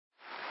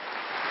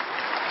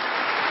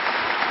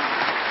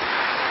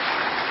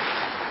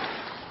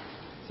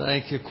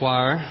Thank you,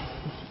 choir.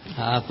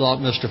 I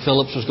thought Mr.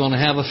 Phillips was going to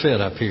have a fit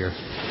up here.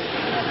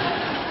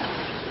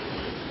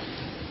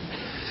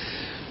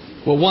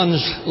 Well,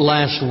 one's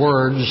last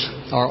words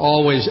are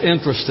always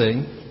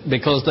interesting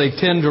because they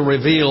tend to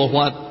reveal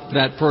what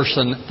that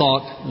person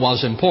thought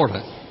was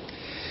important.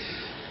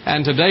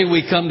 And today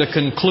we come to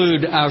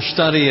conclude our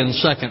study in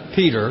 2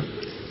 Peter.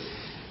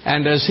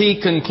 And as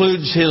he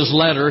concludes his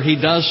letter, he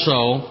does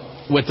so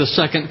with the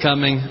second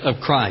coming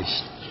of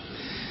Christ.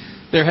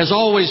 There has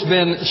always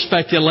been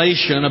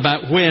speculation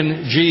about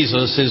when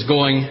Jesus is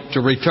going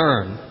to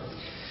return.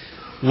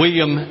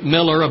 William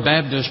Miller, a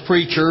Baptist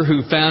preacher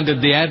who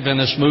founded the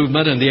Adventist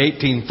movement in the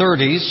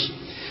 1830s,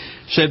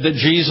 said that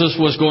Jesus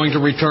was going to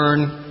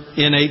return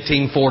in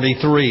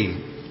 1843.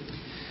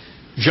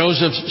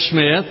 Joseph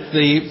Smith,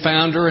 the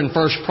founder and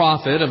first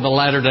prophet of the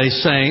Latter-day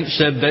Saints,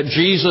 said that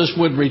Jesus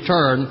would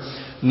return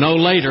no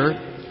later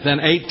than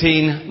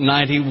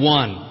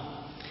 1891.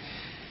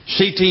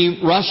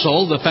 C.T.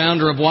 Russell, the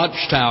founder of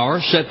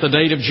Watchtower, set the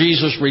date of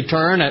Jesus'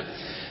 return at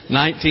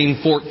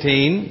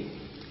 1914.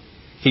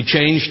 He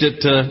changed it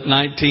to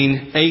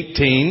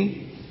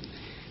 1918.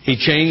 He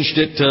changed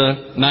it to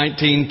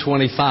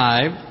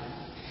 1925.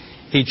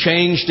 He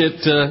changed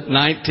it to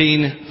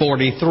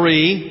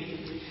 1943.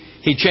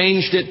 He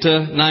changed it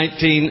to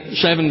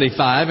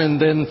 1975. And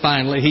then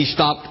finally he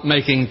stopped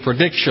making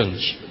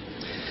predictions.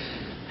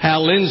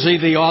 Hal Lindsey,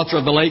 the author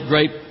of The Late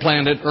Great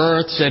Planet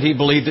Earth, said he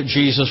believed that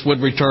Jesus would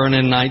return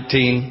in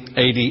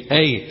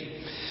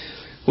 1988.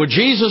 Well,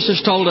 Jesus has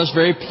told us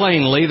very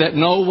plainly that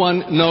no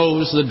one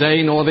knows the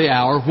day nor the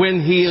hour when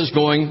He is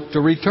going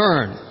to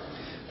return.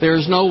 There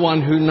is no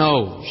one who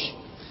knows.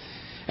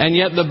 And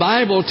yet the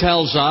Bible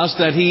tells us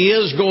that He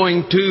is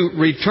going to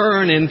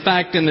return. In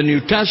fact, in the New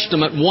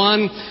Testament,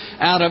 1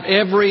 out of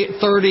every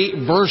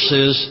 30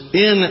 verses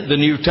in the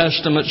New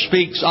Testament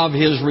speaks of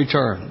His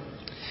return.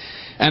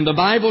 And the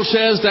Bible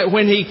says that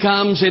when He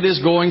comes, it is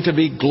going to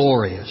be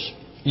glorious.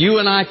 You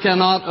and I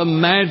cannot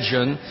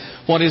imagine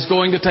what is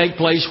going to take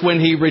place when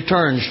He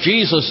returns.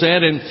 Jesus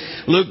said in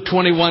Luke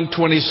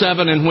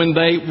 21:27, "And when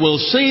they will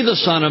see the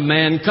Son of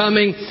Man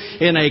coming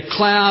in a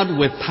cloud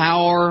with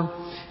power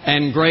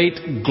and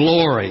great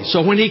glory."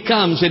 So when He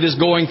comes, it is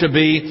going to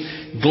be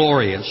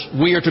glorious.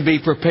 We are to be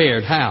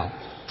prepared. How?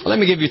 Let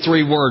me give you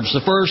 3 words.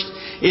 The first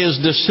is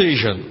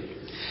decision.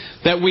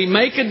 That we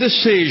make a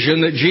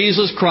decision that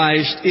Jesus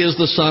Christ is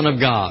the Son of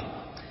God.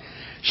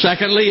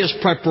 Secondly is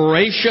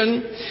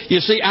preparation.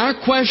 You see, our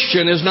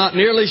question is not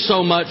nearly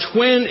so much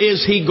when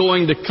is He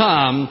going to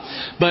come,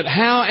 but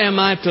how am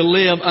I to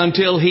live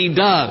until He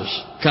does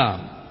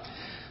come?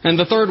 And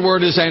the third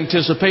word is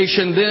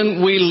anticipation.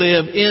 Then we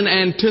live in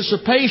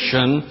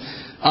anticipation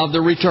of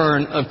the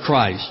return of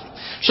Christ.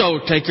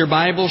 So take your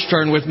Bibles,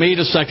 turn with me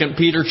to 2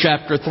 Peter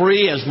chapter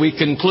 3 as we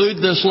conclude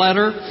this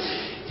letter,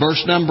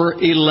 verse number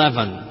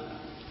 11.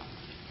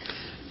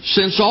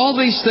 Since all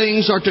these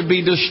things are to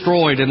be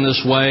destroyed in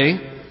this way,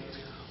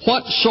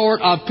 what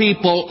sort of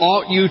people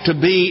ought you to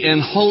be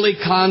in holy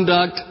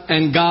conduct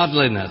and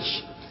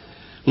godliness,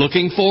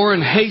 looking for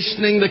and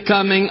hastening the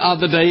coming of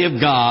the day of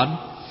God,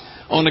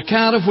 on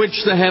account of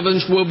which the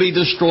heavens will be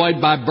destroyed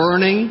by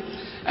burning,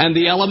 and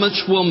the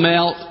elements will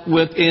melt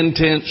with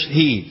intense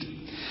heat.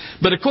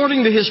 But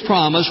according to His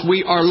promise,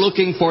 we are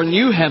looking for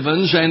new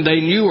heavens and a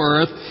new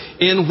earth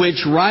in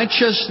which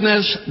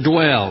righteousness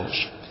dwells.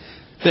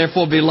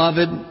 Therefore,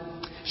 beloved,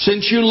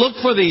 since you look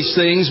for these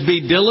things, be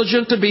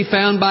diligent to be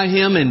found by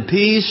Him in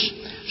peace,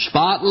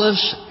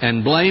 spotless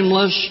and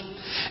blameless,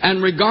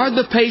 and regard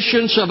the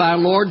patience of our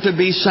Lord to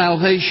be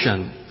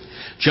salvation,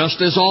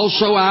 just as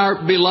also our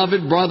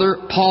beloved brother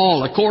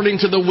Paul, according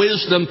to the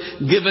wisdom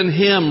given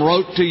him,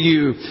 wrote to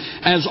you,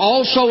 as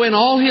also in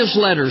all his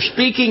letters,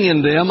 speaking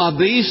in them of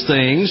these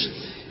things,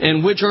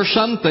 in which are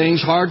some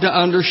things hard to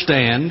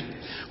understand,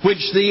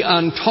 which the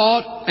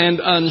untaught and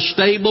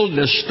unstable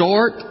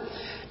distort,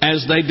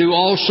 as they do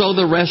also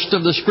the rest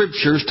of the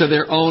Scriptures to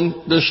their own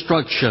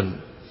destruction.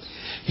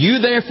 You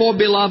therefore,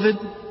 beloved,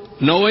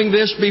 knowing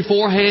this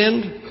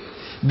beforehand,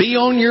 be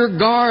on your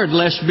guard,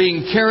 lest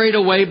being carried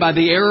away by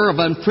the error of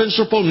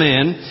unprincipled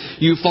men,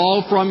 you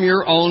fall from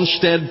your own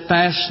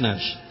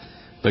steadfastness.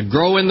 But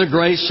grow in the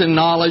grace and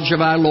knowledge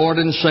of our Lord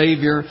and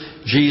Savior,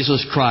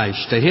 Jesus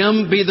Christ. To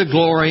Him be the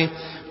glory,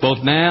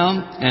 both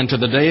now and to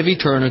the day of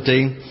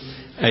eternity.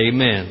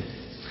 Amen.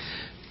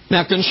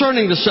 Now,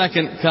 concerning the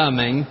second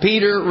coming,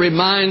 Peter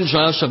reminds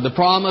us of the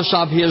promise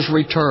of His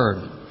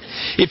return.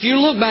 If you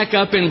look back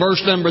up in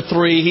verse number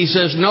 3, he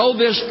says, "Know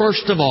this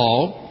first of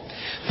all,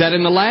 that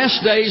in the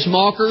last days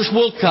mockers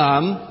will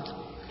come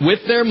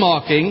with their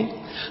mocking,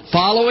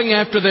 following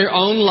after their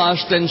own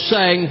lust, and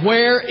saying,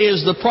 where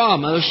is the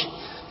promise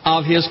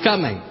of His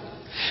coming?"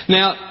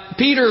 Now,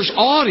 Peter's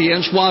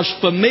audience was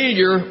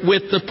familiar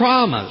with the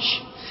promise,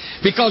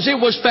 because it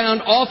was found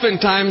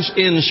oftentimes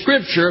in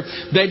Scripture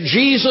that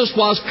Jesus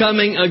was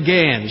coming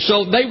again.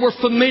 So they were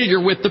familiar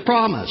with the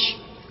promise.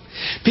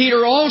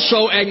 Peter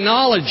also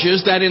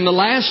acknowledges that in the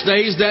last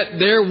days that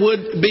there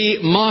would be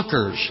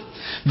mockers.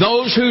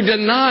 Those who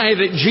deny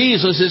that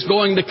Jesus is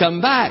going to come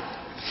back.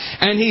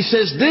 And he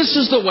says this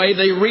is the way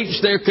they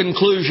reach their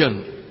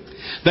conclusion.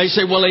 They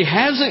say, well, He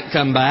hasn't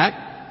come back.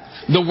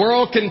 The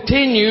world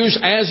continues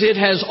as it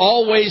has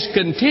always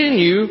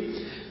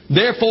continued.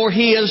 Therefore,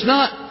 He is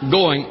not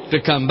going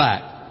to come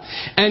back.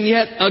 And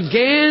yet,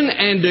 again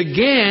and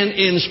again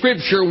in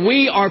Scripture,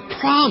 we are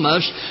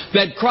promised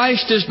that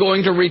Christ is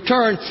going to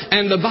return.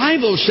 And the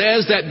Bible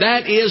says that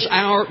that is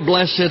our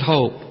blessed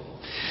hope.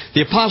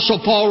 The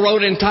Apostle Paul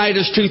wrote in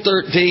Titus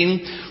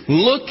 2:13,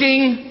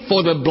 looking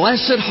for the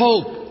blessed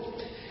hope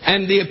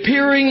and the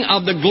appearing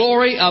of the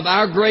glory of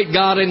our great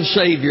God and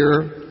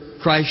Savior,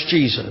 Christ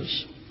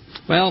Jesus.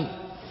 Well,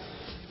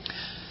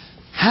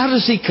 how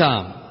does He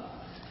come?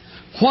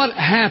 What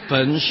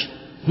happens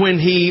when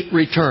He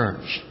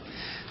returns?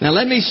 Now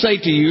let me say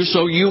to you,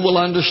 so you will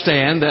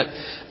understand, that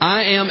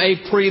I am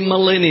a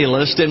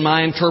premillennialist in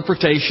my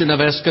interpretation of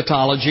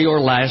eschatology or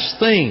last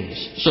things.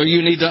 So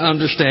you need to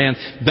understand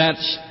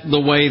that's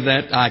the way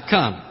that I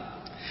come.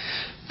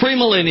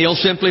 Premillennial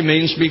simply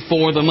means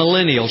before the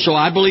millennial. So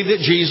I believe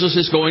that Jesus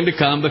is going to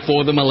come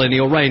before the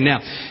millennial reign. Now,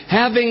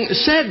 having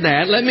said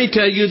that, let me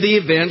tell you the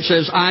events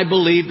as I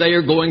believe they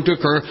are going to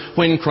occur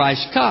when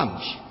Christ comes.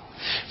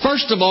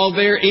 First of all,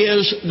 there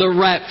is the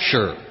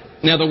rapture.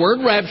 Now, the word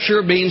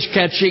rapture means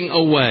catching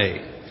away.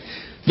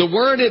 The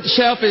word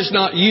itself is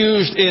not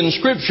used in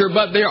Scripture,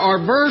 but there are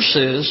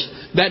verses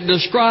that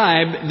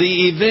describe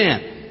the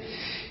event.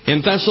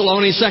 In 2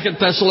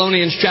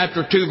 Thessalonians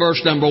chapter 2,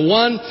 verse number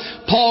 1,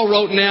 Paul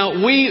wrote,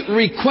 now we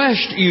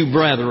request you,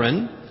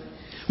 brethren,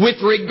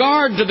 with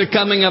regard to the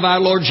coming of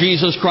our Lord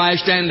Jesus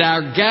Christ and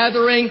our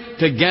gathering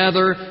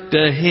together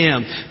to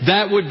Him.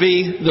 That would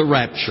be the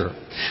rapture.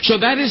 So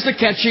that is the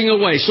catching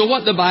away. So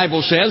what the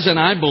Bible says, and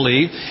I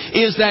believe,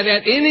 is that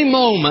at any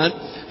moment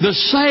the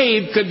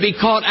saved could be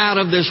caught out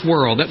of this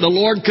world, that the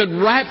Lord could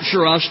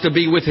rapture us to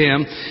be with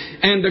Him.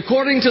 And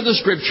according to the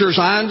Scriptures,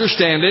 I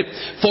understand it,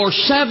 for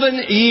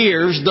 7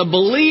 years the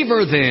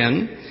believer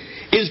then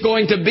is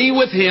going to be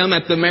with Him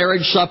at the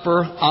marriage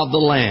supper of the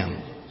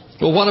Lamb.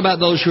 Well, what about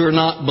those who are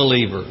not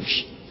believers?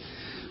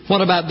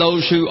 What about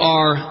those who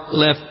are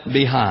left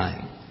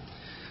behind?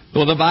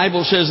 Well, the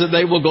Bible says that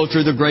they will go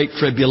through the Great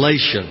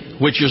Tribulation,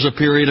 which is a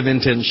period of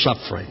intense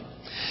suffering.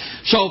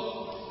 So,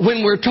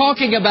 when we're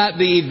talking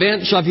about the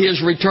events of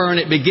His return,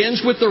 it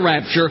begins with the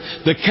rapture,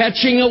 the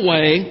catching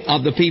away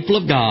of the people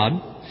of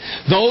God.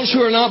 Those who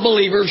are not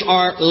believers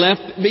are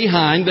left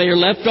behind. They are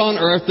left on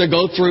earth to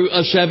go through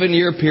a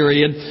 7-year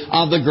period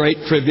of the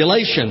Great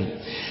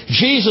Tribulation.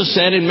 Jesus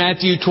said in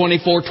Matthew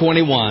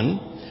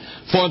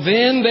 24:21, for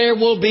then there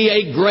will be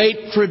a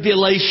great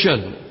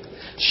tribulation,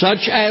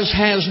 such as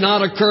has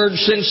not occurred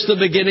since the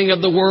beginning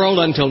of the world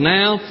until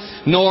now,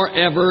 nor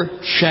ever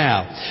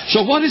shall.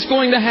 So what is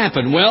going to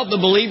happen? Well, the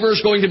believer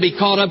is going to be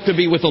caught up to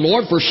be with the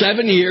Lord for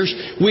 7 years.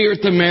 We are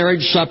at the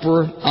marriage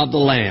supper of the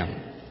Lamb.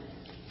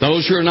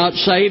 Those who are not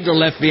saved are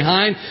left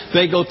behind.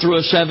 They go through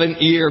a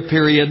 7-year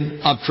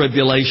period of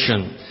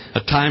tribulation,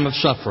 a time of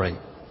suffering.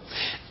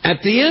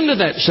 At the end of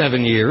that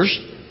 7 years,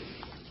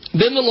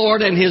 then the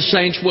Lord and His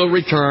saints will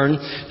return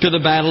to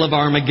the battle of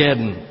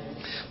Armageddon.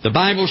 The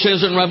Bible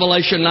says in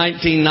Revelation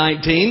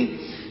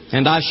 19:19,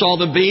 and I saw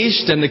the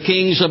beast and the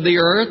kings of the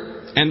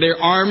earth and their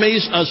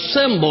armies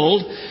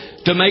assembled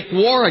to make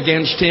war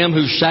against him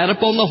who sat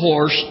upon the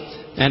horse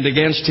and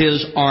against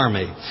his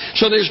army.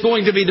 So there's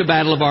going to be the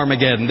battle of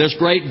Armageddon, this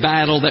great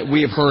battle that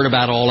we have heard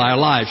about all our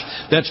lives.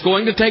 That's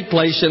going to take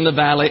place in the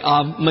valley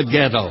of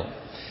Megiddo.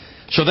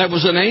 So that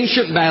was an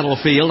ancient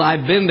battlefield.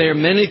 I've been there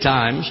many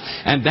times,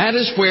 and that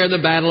is where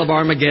the battle of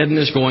Armageddon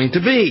is going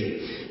to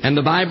be. And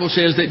the Bible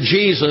says that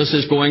Jesus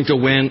is going to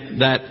win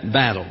that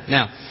battle.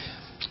 Now,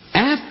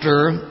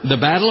 after the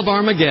battle of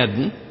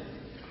Armageddon,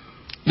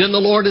 then the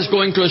Lord is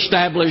going to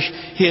establish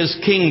His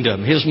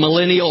kingdom, His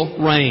millennial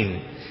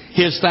reign,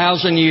 His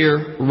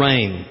 1,000-year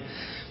reign.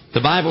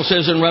 The Bible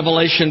says in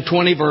Revelation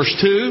 20, verse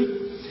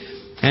 2,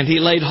 and He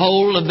laid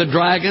hold of the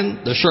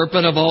dragon, the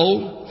serpent of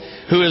old,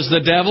 who is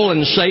the devil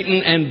and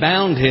Satan, and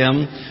bound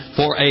him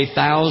for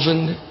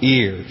 1,000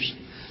 years.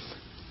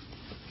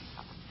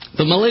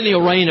 The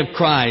millennial reign of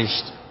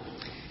Christ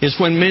is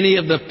when many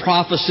of the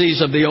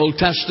prophecies of the Old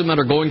Testament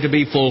are going to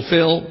be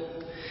fulfilled.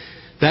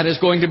 That is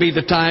going to be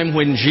the time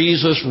when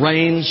Jesus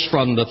reigns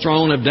from the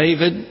throne of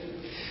David.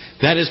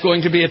 That is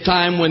going to be a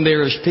time when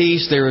there is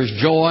peace, there is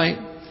joy.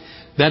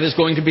 That is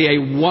going to be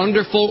a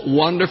wonderful,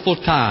 wonderful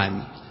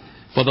time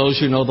for those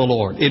who know the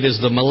Lord. It is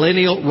the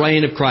millennial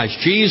reign of Christ.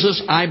 Jesus,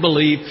 I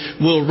believe,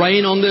 will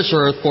reign on this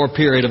earth for a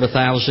period of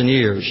 1,000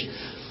 years.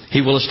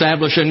 He will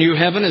establish a new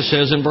heaven, it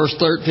says in verse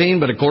 13,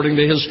 but according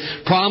to His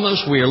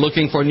promise, we are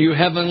looking for new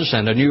heavens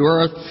and a new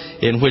earth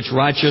in which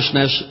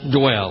righteousness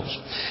dwells.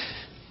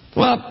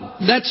 Well,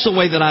 that's the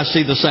way that I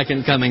see the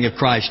second coming of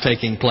Christ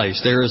taking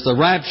place. There is the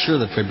rapture,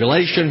 the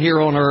tribulation here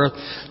on earth,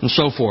 and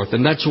so forth.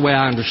 And that's the way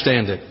I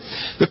understand it.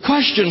 The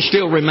question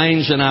still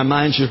remains in our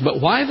minds is,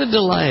 but why the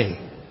delay?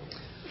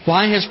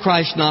 Why has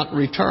Christ not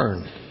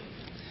returned?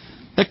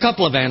 A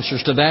couple of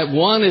answers to that.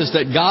 One is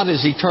that God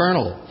is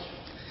eternal.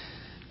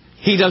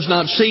 He does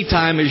not see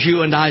time as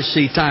you and I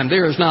see time.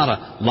 There is not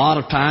a lot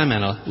of time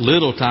and a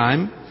little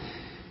time.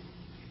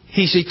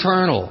 He's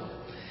eternal.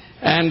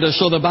 And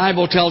so the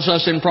Bible tells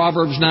us in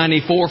Proverbs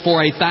 94, for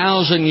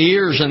 1,000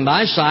 years in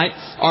thy sight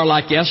are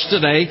like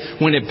yesterday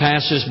when it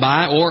passes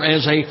by, or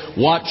as a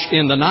watch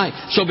in the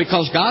night. So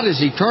because God is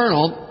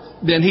eternal,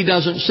 then He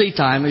doesn't see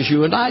time as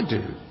you and I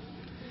do.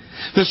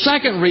 The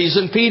second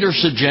reason Peter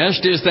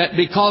suggests is that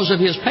because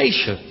of His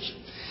patience,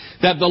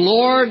 that the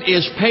Lord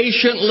is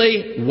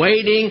patiently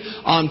waiting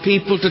on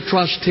people to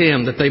trust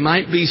Him, that they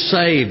might be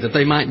saved, that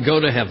they might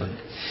go to heaven.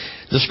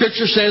 The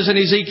Scripture says in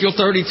Ezekiel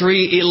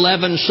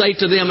 33:11, say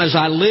to them, as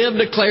I live,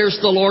 declares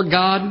the Lord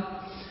God,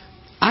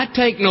 I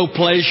take no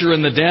pleasure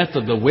in the death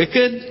of the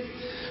wicked,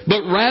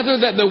 but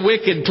rather that the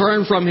wicked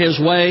turn from his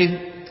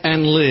way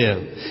and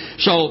live.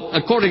 So,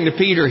 according to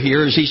Peter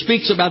here, as he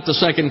speaks about the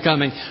second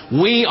coming,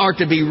 we are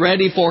to be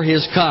ready for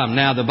His come.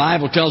 Now, the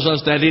Bible tells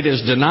us that it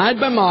is denied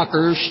by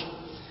mockers,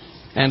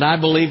 and I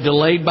believe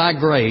delayed by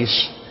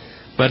grace,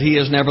 but He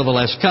is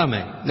nevertheless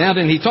coming. Now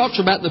then, he talks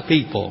about the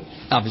people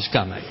of His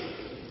coming.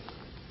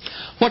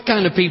 What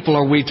kind of people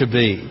are we to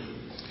be?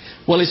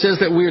 Well, he says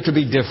that we are to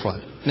be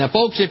different. Now,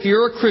 folks, if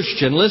you're a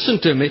Christian, listen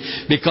to me,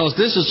 because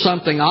this is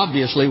something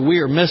obviously we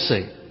are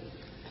missing.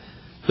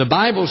 The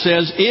Bible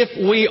says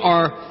if we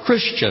are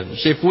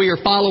Christians, if we are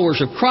followers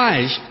of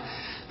Christ,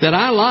 that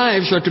our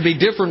lives are to be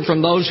different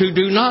from those who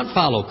do not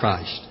follow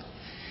Christ.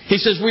 He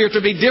says we are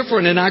to be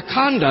different in our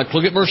conduct.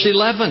 Look at verse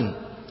 11.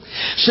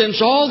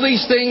 Since all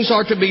these things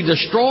are to be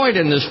destroyed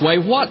in this way,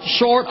 what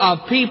sort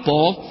of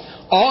people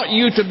ought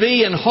you to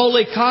be in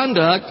holy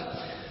conduct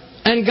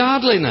and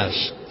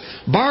godliness?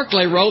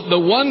 Barclay wrote, the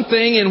one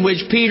thing in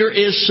which Peter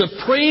is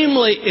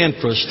supremely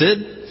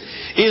interested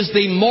is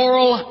the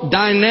moral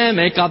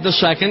dynamic of the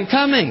second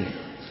coming.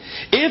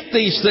 If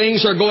these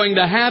things are going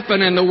to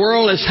happen and the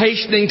world is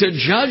hastening to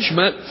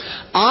judgment,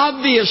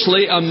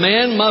 obviously a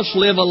man must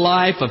live a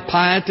life of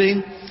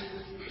piety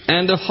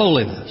and of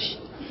holiness.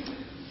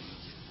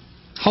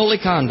 Holy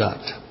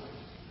conduct.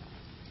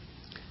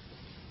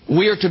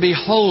 We are to be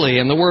holy,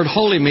 and the word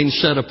holy means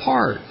set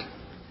apart.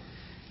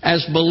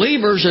 As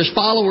believers, as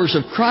followers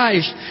of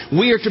Christ,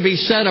 we are to be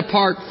set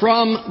apart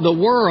from the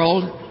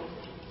world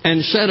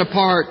and set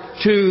apart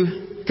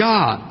to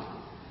God.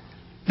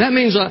 That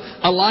means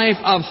a life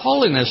of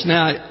holiness.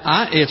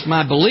 Now, it's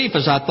my belief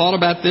as I thought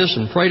about this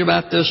and prayed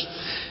about this,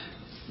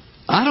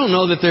 I don't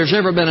know that there's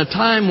ever been a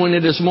time when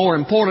it is more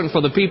important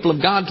for the people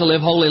of God to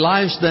live holy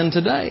lives than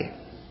today.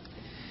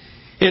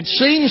 It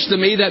seems to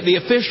me that the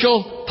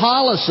official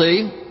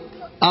policy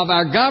of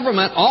our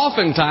government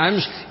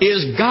oftentimes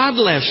is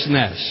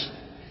godlessness.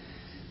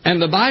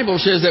 And the Bible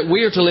says that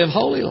we are to live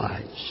holy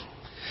lives.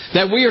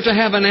 That we are to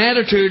have an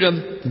attitude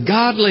of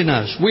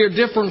godliness. We are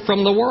different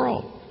from the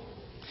world.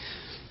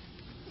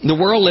 The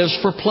world lives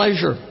for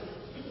pleasure.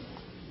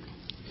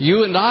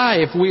 You and I,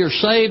 if we are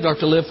saved, are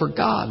to live for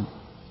God.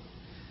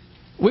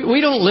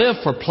 We don't live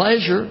for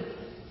pleasure.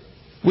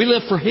 We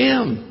live for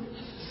Him.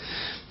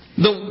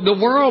 The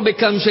world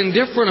becomes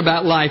indifferent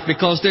about life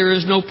because there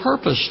is no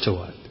purpose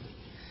to it.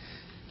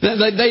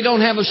 They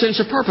don't have a sense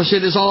of purpose.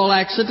 It is all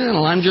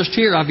accidental. I'm just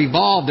here. I've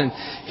evolved, and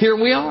here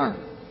we are.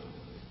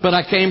 But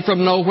I came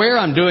from nowhere.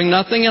 I'm doing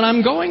nothing, and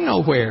I'm going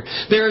nowhere.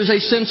 There is a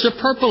sense of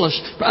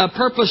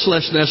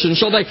purposelessness, and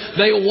so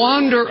they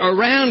wander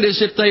around as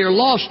if they are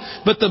lost.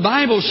 But the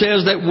Bible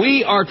says that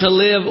we are to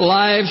live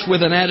lives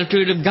with an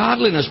attitude of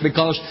godliness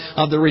because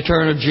of the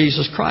return of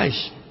Jesus Christ.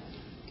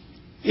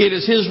 It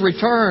is His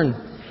return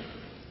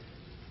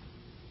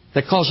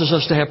that causes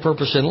us to have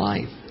purpose in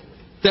life.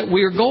 That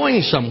we are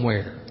going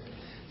somewhere.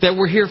 That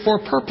we're here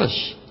for a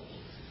purpose.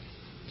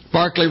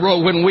 Barclay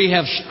wrote, when we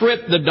have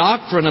stripped the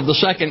doctrine of the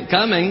second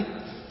coming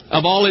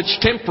of all its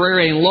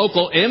temporary and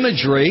local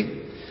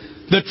imagery,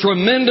 the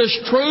tremendous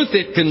truth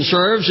it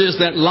conserves is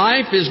that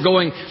life is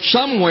going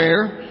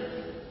somewhere,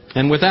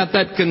 and without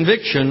that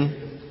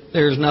conviction,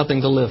 there is nothing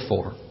to live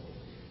for.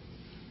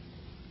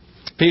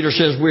 Peter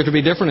says we're to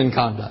be different in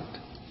conduct.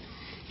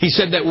 He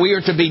said that we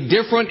are to be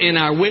different in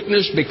our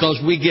witness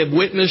because we give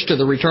witness to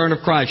the return of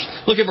Christ.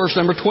 Look at verse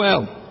number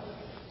 12.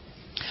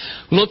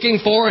 Looking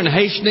for and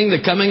hastening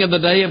the coming of the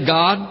day of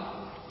God,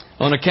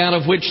 on account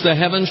of which the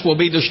heavens will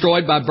be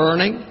destroyed by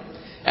burning,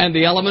 and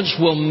the elements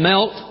will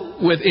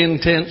melt with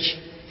intense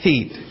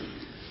heat.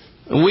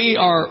 We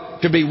are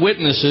to be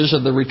witnesses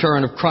of the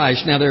return of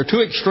Christ. Now, there are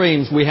two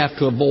extremes we have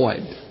to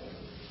avoid.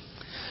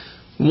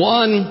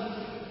 One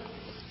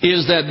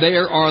is that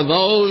there are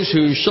those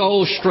who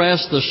so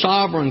stress the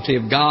sovereignty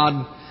of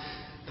God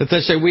that they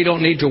say we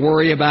don't need to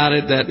worry about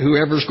it, that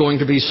whoever's going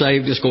to be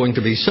saved is going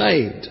to be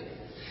saved.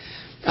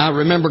 I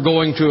remember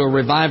going to a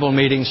revival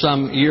meeting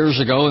some years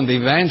ago, and the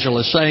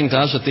evangelist saying to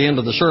us at the end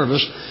of the service,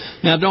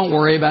 now don't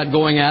worry about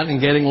going out and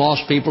getting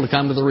lost people to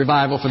come to the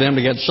revival for them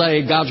to get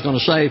saved. God's going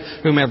to save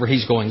whomever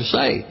He's going to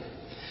save.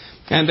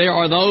 And there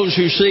are those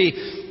who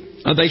see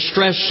they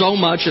stress so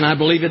much, and I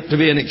believe it to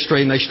be an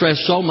extreme, they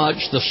stress so much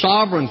the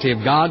sovereignty of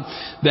God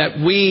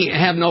that we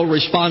have no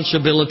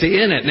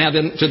responsibility in it. Now,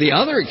 then, to the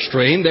other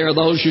extreme, there are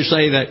those who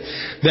say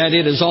that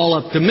it is all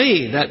up to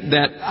me, that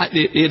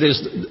it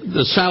is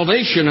the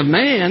salvation of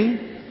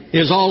man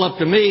is all up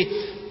to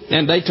me,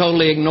 and they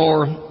totally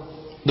ignore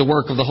the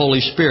work of the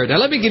Holy Spirit. Now,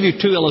 let me give you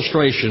two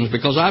illustrations,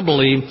 because I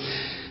believe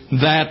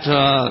that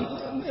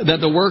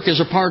the work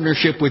is a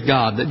partnership with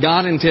God, that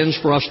God intends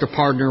for us to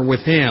partner with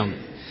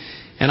Him.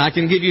 And I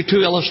can give you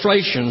two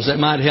illustrations that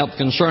might help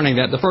concerning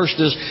that. The first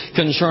is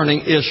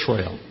concerning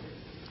Israel.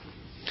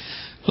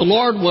 The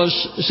Lord was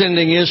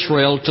sending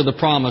Israel to the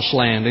Promised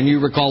Land, and you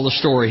recall the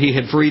story. He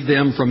had freed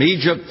them from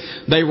Egypt.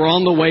 They were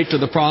on the way to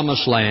the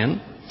Promised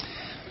Land.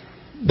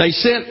 They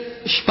sent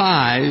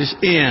spies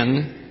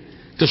in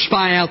to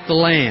spy out the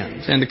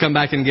land and to come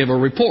back and give a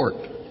report.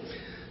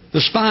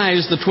 The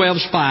spies, the 12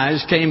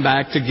 spies, came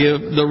back to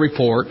give the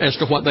report as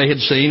to what they had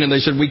seen, and they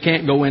said, "We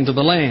can't go into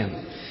the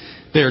land.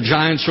 There are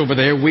giants over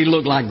there. We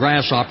look like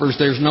grasshoppers.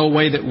 There's no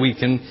way that we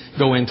can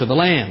go into the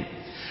land."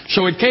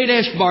 So at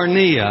Kadesh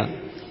Barnea,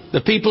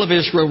 the people of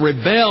Israel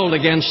rebelled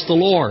against the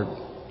Lord.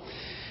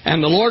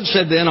 And the Lord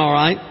said then, "All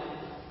right,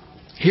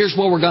 here's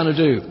what we're going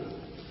to do.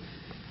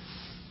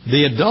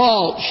 The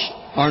adults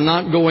are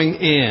not going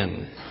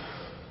in.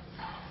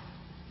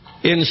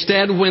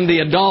 Instead, when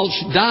the adults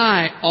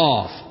die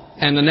off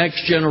and the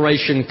next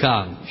generation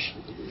comes,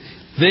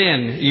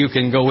 then you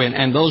can go in."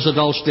 And those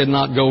adults did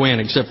not go in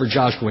except for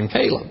Joshua and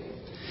Caleb.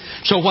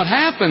 So what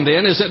happened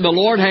then is that the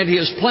Lord had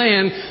His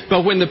plan,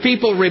 but when the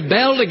people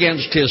rebelled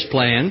against His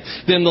plan,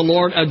 then the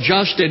Lord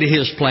adjusted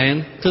His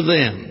plan to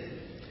them.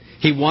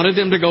 He wanted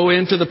them to go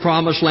into the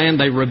Promised Land.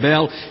 They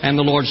rebelled, and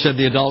the Lord said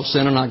the adults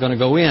then are not going to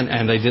go in,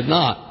 and they did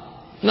not.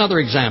 Another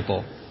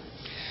example.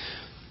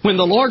 When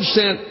the Lord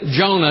sent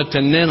Jonah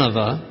to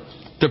Nineveh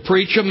to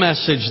preach a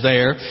message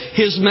there,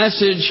 his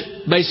message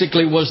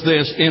basically was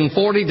this: in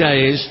 40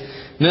 days,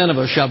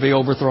 Nineveh shall be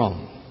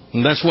overthrown.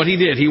 And that's what he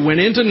did. He went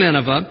into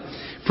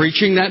Nineveh,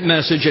 preaching that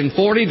message. In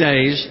 40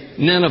 days,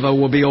 Nineveh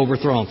will be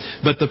overthrown.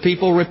 But the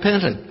people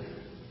repented.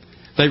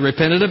 They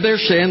repented of their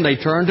sin. They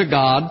turned to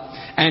God.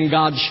 And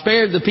God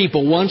spared the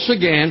people. Once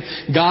again,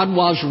 God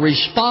was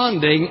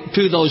responding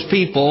to those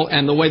people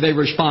and the way they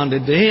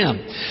responded to Him.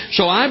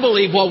 So I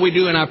believe what we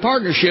do in our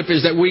partnership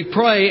is that we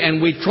pray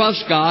and we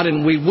trust God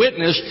and we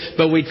witness,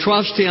 but we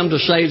trust Him to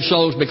save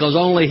souls because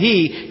only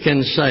He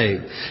can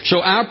save.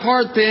 So our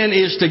part then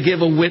is to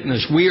give a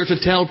witness. We are to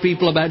tell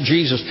people about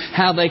Jesus,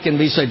 how they can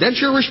be saved. That's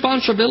your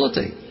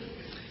responsibility.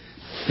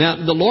 Now,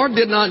 the Lord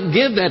did not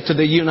give that to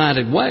the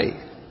United Way.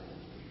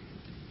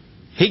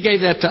 He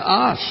gave that to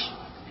us.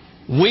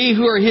 We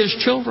who are His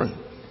children.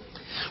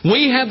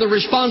 We have the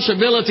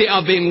responsibility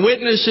of being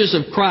witnesses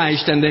of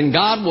Christ, and then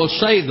God will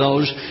save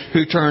those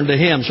who turn to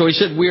Him. So He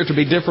said we are to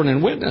be different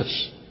in witness.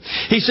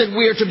 He said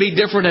we are to be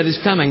different at His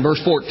coming.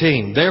 Verse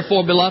 14.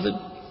 Therefore, beloved,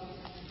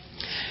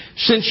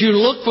 since you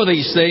look for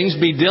these things,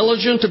 be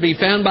diligent to be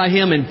found by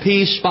Him in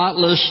peace,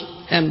 spotless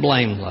and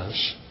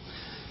blameless.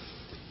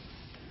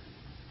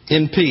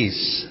 In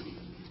peace.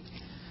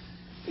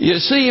 You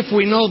see, if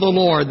we know the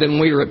Lord, then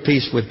we are at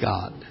peace with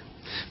God.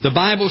 The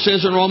Bible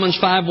says in Romans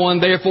 5:1,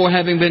 therefore,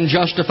 having been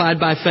justified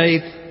by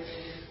faith,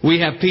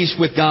 we have peace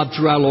with God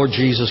through our Lord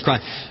Jesus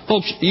Christ.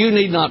 Folks, you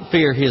need not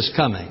fear His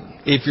coming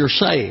if you're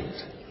saved.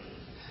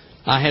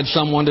 I had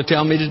someone to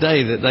tell me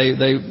today that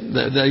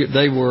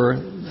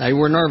they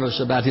were nervous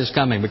about His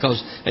coming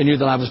because they knew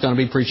that I was going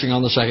to be preaching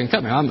on the second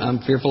coming. I'm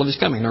fearful of His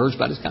coming, nervous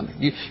about His coming.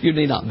 You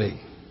need not be.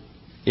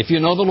 If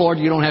you know the Lord,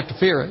 you don't have to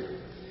fear it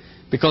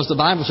because the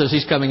Bible says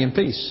He's coming in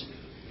peace.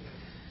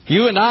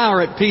 You and I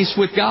are at peace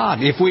with God.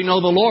 If we know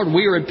the Lord,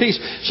 we are at peace.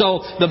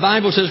 So the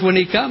Bible says when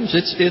He comes,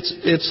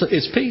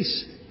 it's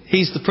peace.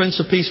 He's the Prince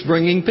of Peace,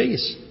 bringing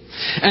peace.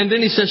 And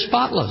then He says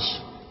spotless.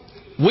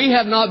 We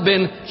have not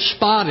been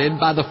spotted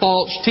by the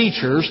false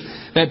teachers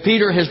that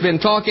Peter has been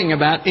talking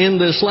about in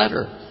this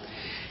letter.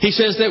 He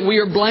says that we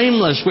are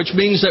blameless, which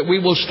means that we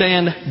will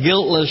stand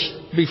guiltless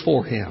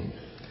before Him.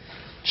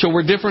 So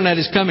we're different at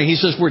His coming. He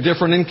says we're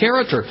different in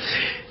character.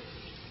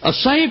 A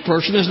saved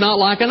person is not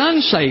like an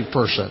unsaved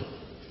person.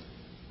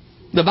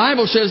 The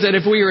Bible says that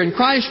if we are in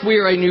Christ, we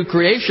are a new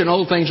creation.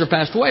 Old things are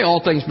passed away.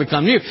 All things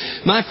become new.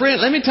 My friend,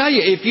 let me tell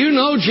you, if you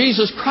know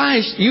Jesus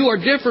Christ, you are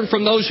different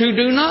from those who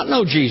do not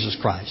know Jesus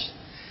Christ.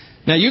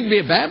 Now, you can be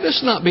a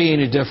Baptist and not be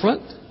any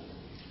different,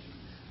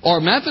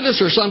 or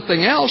Methodist or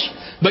something else,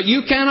 but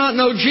you cannot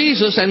know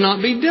Jesus and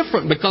not be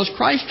different because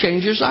Christ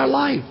changes our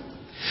life.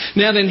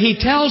 Now, then He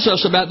tells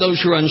us about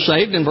those who are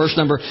unsaved in verse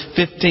number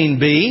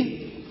 15b.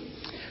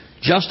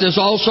 Just as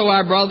also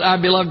our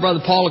beloved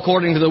brother Paul,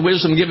 according to the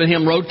wisdom given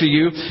him, wrote to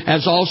you,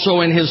 as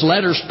also in his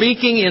letter,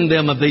 speaking in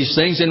them of these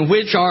things, in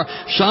which are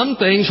some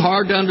things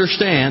hard to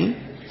understand,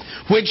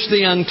 which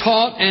the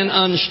untaught and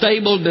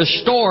unstable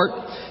distort,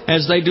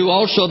 as they do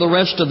also the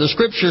rest of the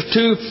Scriptures,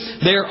 to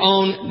their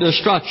own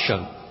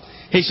destruction.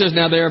 He says,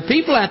 now there are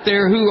people out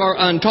there who are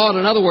untaught.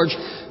 In other words,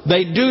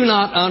 they do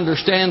not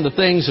understand the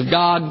things of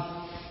God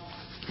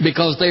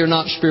because they are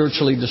not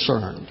spiritually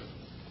discerned.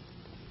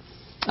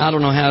 I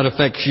don't know how it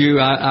affects you.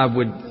 I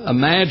would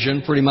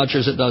imagine pretty much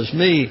as it does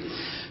me.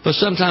 But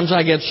sometimes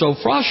I get so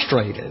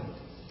frustrated.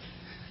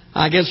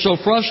 I get so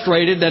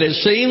frustrated that it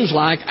seems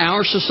like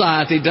our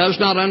society does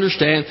not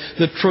understand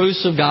the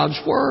truths of God's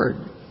Word,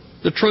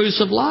 the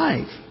truths of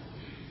life.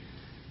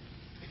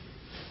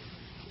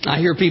 I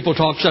hear people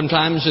talk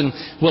sometimes and,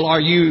 well, are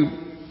you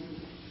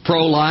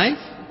pro-life?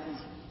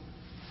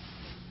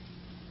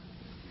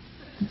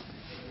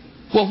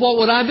 Well, what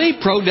would I be?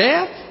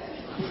 Pro-death?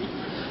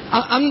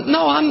 I'm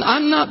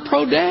not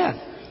pro-death.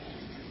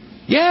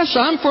 Yes,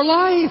 I'm for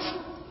life.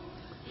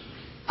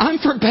 I'm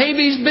for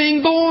babies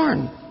being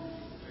born.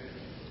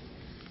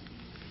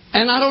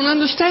 And I don't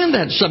understand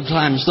that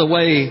sometimes the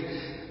way,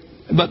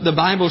 but the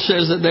Bible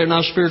says that they're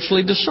not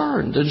spiritually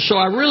discerned. And so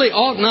I really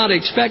ought not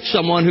expect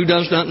someone who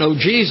does not know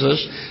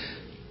Jesus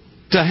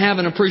to have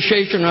an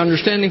appreciation or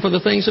understanding for the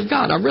things of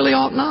God. I really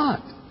ought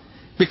not.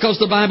 Because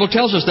the Bible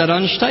tells us that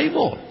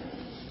unstable.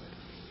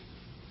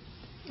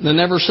 They're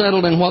never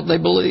settled in what they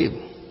believe.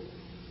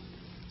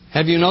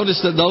 Have you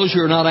noticed that those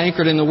who are not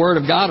anchored in the Word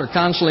of God are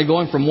constantly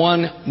going from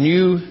one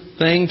new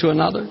thing to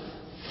another?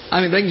 I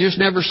mean, they can just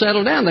never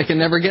settle down. They can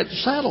never get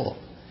settled.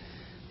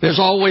 There's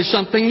always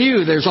something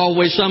new. There's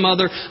always some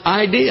other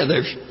idea.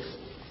 There's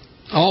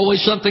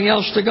always something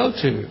else to go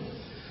to.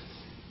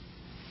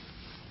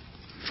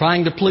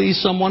 Trying to please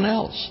someone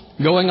else.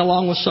 Going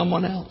along with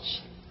someone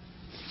else.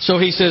 So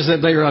he says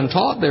that they are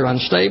untaught, they're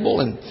unstable,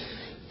 and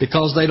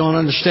because they don't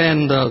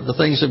understand the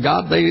things of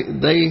God,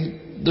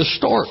 they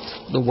distort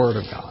the Word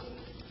of God.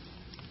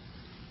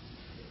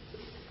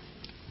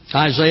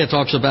 Isaiah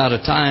talks about a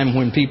time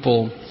when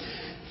people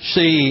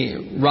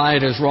see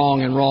right as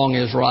wrong and wrong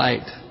is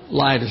right,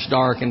 light is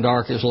dark and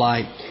dark is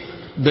light,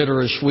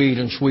 bitter is sweet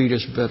and sweet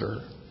is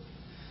bitter.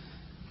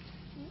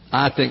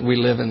 I think we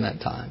live in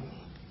that time.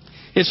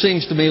 It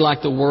seems to me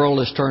like the world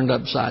is turned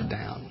upside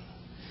down.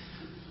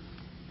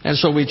 And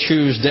so we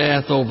choose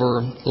death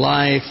over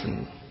life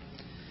and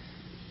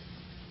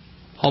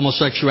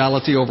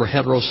homosexuality over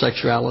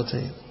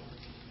heterosexuality,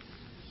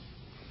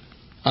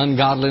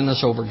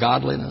 ungodliness over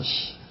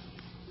godliness.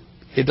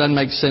 It doesn't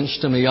make sense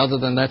to me other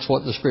than that's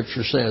what the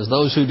Scripture says.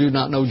 Those who do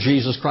not know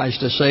Jesus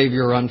Christ as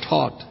Savior are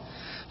untaught,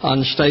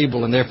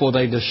 unstable, and therefore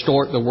they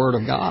distort the Word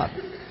of God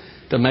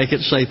to make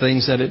it say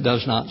things that it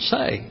does not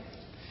say.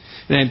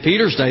 And in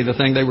Peter's day, the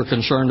thing they were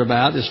concerned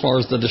about as far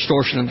as the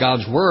distortion of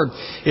God's Word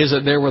is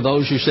that there were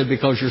those who said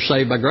because you're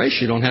saved by grace,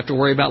 you don't have to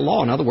worry about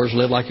law. In other words,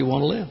 live like you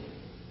want to live.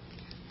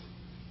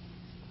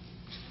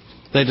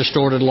 They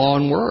distorted law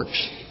and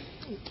works,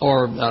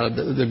 or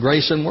the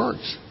grace and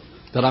works.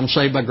 That I'm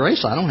saved by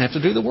grace, I don't have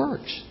to do the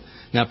works.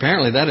 Now,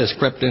 apparently that has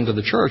crept into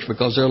the church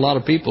because there are a lot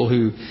of people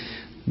who,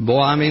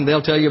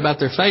 they'll tell you about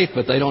their faith,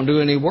 but they don't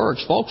do any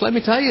works. Folks, let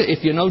me tell you,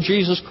 if you know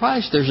Jesus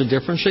Christ, there's a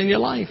difference in your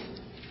life.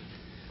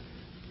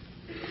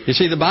 You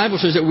see, the Bible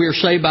says that we are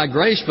saved by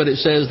grace, but it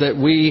says that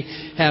we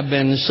have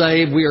been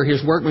saved, we are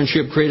His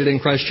workmanship created in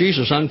Christ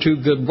Jesus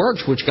unto good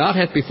works, which God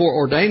hath before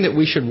ordained that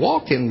we should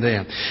walk in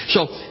them.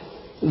 So,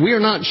 we are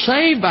not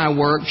saved by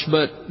works,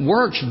 but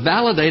works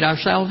validate our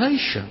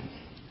salvation.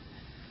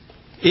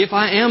 If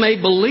I am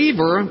a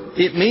believer,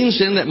 it means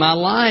then that my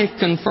life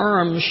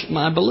confirms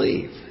my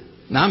belief.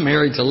 Now, I'm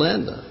married to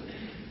Linda.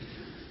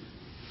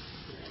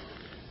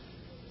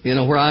 You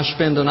know, where I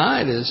spend the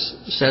night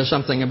says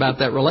something about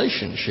that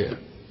relationship.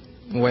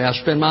 The way I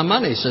spend my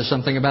money says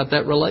something about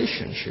that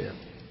relationship.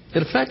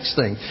 It affects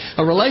things.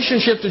 A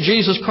relationship to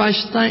Jesus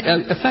Christ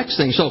affects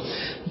things. So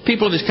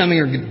people of His coming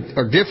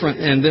are different,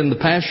 and then the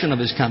passion of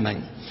His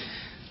coming.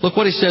 Look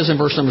what He says in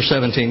verse number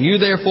 17. You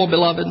therefore,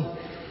 beloved,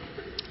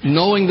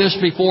 knowing this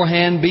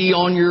beforehand, be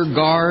on your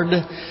guard,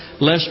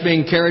 lest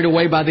being carried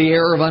away by the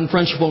error of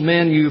unprincipled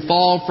men, you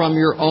fall from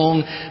your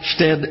own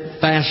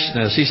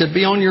steadfastness. He said,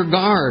 be on your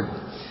guard.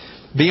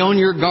 Be on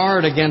your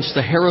guard against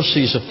the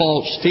heresies of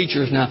false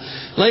teachers. Now,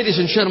 ladies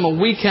and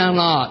gentlemen, we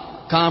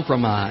cannot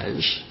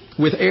compromise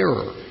with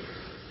error.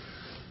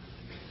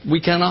 We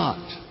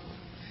cannot.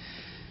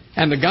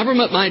 And the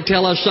government might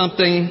tell us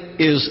something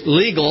is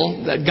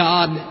legal that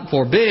God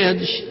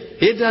forbids.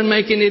 It doesn't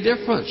make any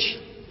difference.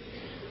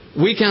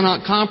 We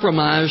cannot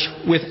compromise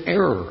with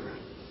error.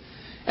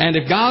 And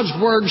if God's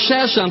Word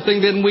says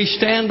something, then we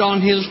stand on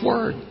His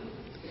Word.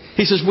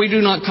 He says, we do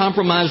not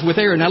compromise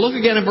with error. Now look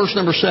again at verse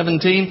number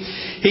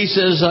 17. He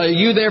says,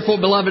 you therefore,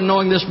 beloved,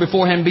 knowing this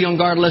beforehand, be on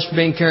guard lest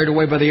being carried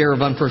away by the error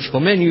of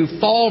unprincipled men, you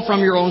fall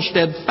from your own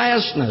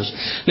steadfastness.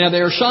 Now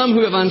there are some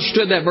who have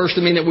understood that verse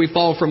to mean that we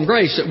fall from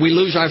grace, that we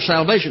lose our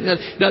salvation.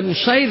 It doesn't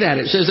say that.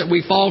 It says that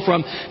we fall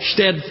from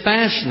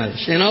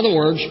steadfastness. In other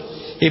words,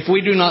 if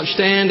we do not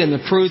stand in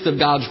the truth of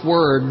God's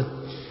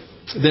Word,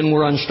 then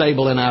we're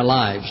unstable in our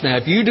lives. Now,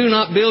 if you do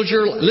not build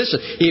your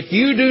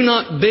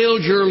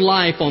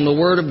life on the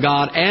Word of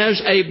God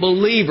as a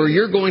believer,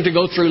 you're going to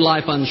go through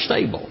life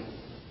unstable.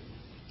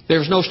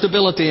 There's no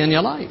stability in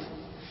your life.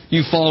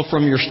 You fall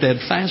from your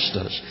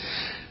steadfastness.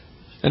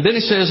 And then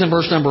he says in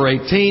verse number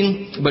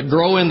 18, but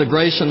grow in the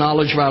grace and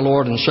knowledge of our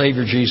Lord and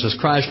Savior Jesus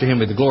Christ. To Him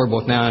be the glory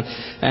both now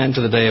and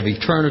to the day of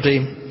eternity.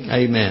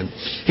 Amen.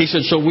 He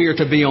said, so we are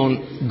to be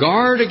on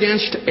guard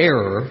against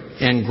error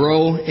and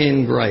grow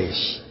in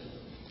grace.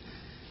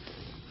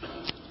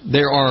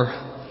 There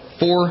are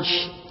 4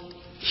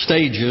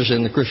 stages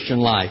in the Christian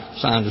life,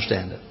 as I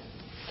understand it.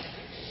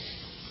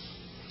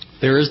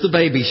 There is the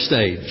baby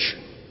stage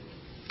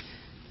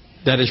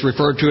that is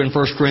referred to in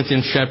 1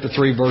 Corinthians chapter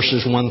 3,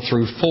 verses 1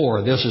 through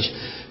 4. This is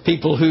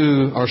people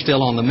who are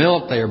still on the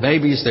milk. They are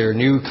babies. They are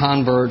new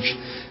converts.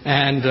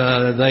 And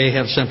they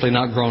have simply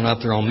not grown up.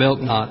 They're on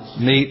milk, not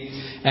meat.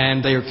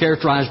 And they are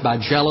characterized by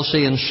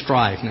jealousy and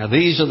strife. Now,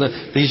 these are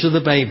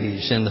the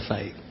babies in the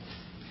faith.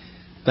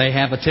 They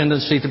have a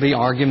tendency to be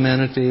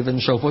argumentative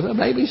and so forth.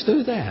 Babies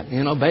do that.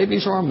 You know,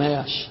 babies are a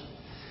mess.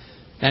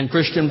 And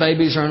Christian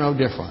babies are no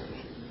different.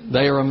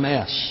 They are a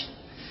mess.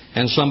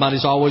 And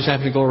somebody's always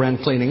having to go around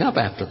cleaning up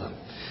after them.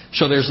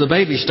 So there's the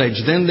baby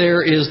stage. Then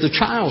there is the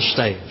child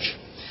stage.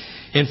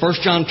 In 1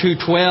 John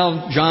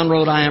 2:12, John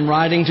wrote, I am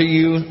writing to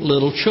you,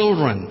 little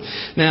children.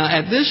 Now,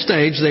 at this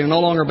stage, they are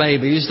no longer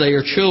babies. They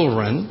are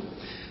children.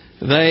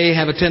 They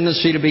have a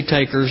tendency to be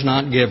takers,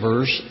 not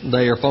givers.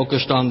 They are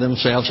focused on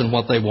themselves and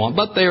what they want,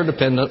 but they are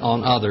dependent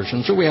on others.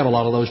 And so we have a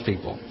lot of those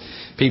people.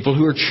 People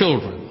who are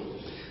children.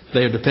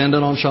 They are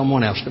dependent on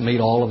someone else to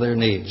meet all of their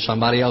needs.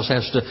 Somebody else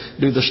has to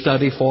do the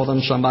study for them.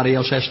 Somebody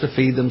else has to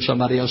feed them.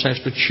 Somebody else has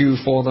to chew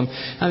for them.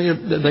 I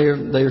mean,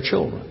 they are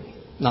children,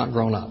 not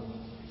grown up.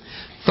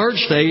 Third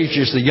stage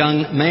is the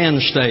young man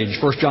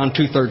stage. 1 John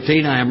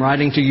 2:13, I am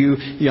writing to you,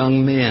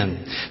 young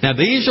men. Now,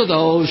 these are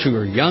those who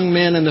are young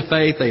men in the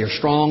faith. They are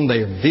strong. They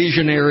are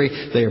visionary.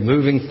 They are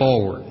moving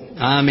forward.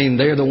 I mean,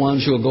 they're the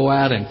ones who will go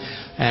out and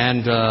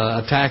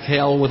attack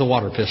hell with a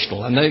water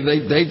pistol. And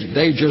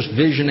they just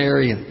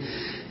visionary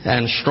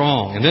and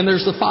strong. And then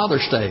there's the father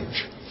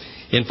stage.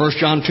 In 1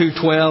 John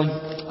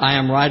 2:12, I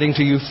am writing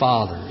to you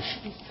fathers.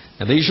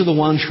 Now, these are the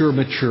ones who are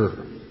mature.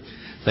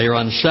 They are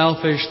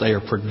unselfish. They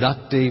are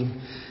productive.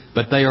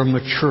 But they are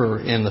mature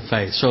in the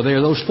faith. So there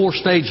are those 4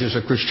 stages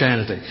of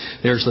Christianity.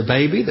 There's the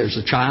baby, there's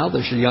the child,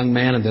 there's the young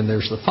man, and then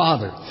there's the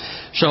father.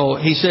 So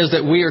he says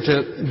that we are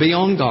to be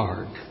on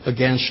guard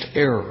against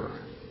error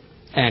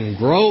and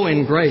grow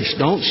in grace.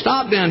 Don't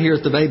stop down here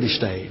at the baby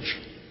stage.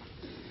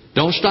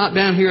 Don't stop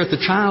down here at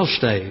the child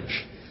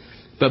stage.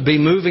 But be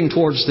moving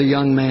towards the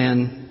young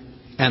man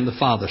and the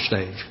father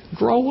stage.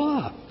 Grow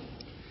up.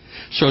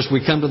 So as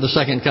we come to the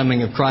second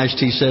coming of Christ,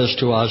 He says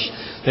to us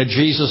that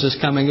Jesus is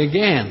coming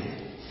again.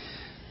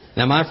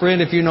 Now, my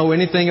friend, if you know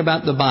anything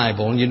about the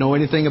Bible and you know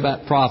anything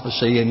about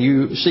prophecy and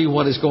you see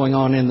what is going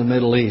on in the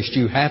Middle East,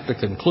 you have to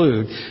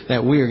conclude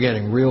that we are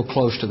getting real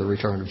close to the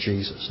return of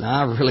Jesus.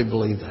 Now, I really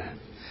believe that.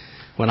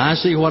 When I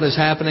see what is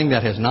happening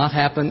that has not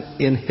happened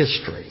in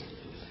history,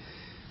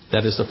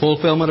 that is the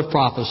fulfillment of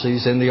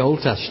prophecies in the Old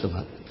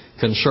Testament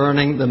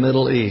concerning the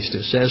Middle East,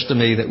 it says to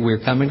me that we're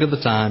coming to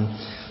the time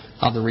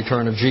of the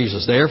return of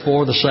Jesus.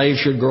 Therefore, the saved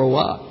should grow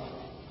up.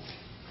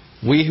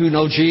 We who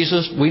know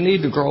Jesus, we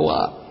need to grow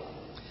up.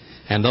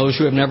 And those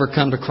who have never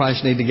come to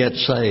Christ need to get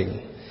saved.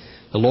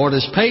 The Lord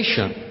is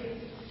patient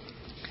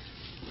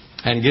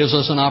and gives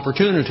us an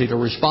opportunity to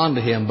respond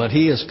to Him, but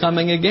He is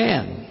coming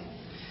again.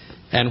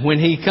 And when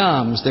He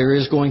comes, there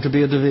is going to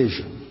be a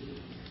division.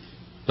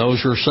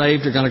 Those who are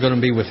saved are going to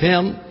be with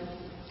Him,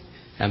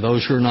 and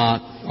those who are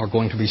not are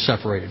going to be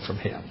separated from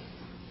Him.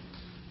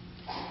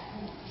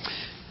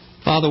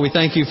 Father, we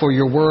thank You for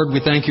Your Word.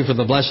 We thank You for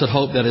the blessed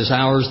hope that is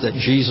ours, that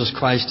Jesus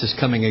Christ is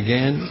coming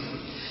again.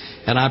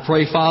 And I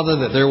pray,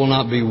 Father, that there will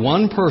not be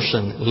one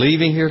person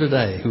leaving here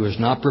today who is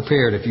not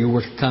prepared if You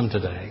were to come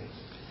today.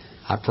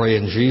 I pray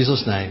in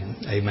Jesus' name,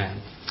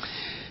 amen.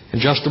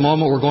 In just a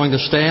moment, we're going to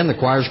stand. The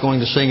choir is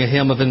going to sing a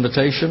hymn of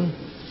invitation.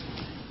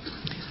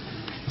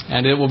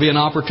 And it will be an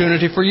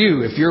opportunity for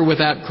you. If you're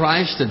without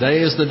Christ,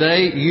 today is the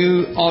day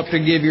you ought to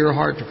give your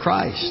heart to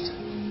Christ.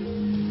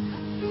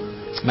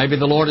 Maybe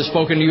the Lord has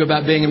spoken to you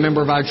about being a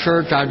member of our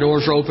church. Our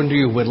doors are open to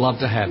you. We'd love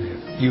to have you.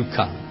 You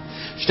come.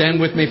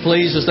 Stand with me,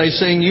 please, as they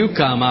sing, You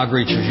Come, I'll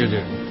greet you as you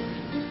do.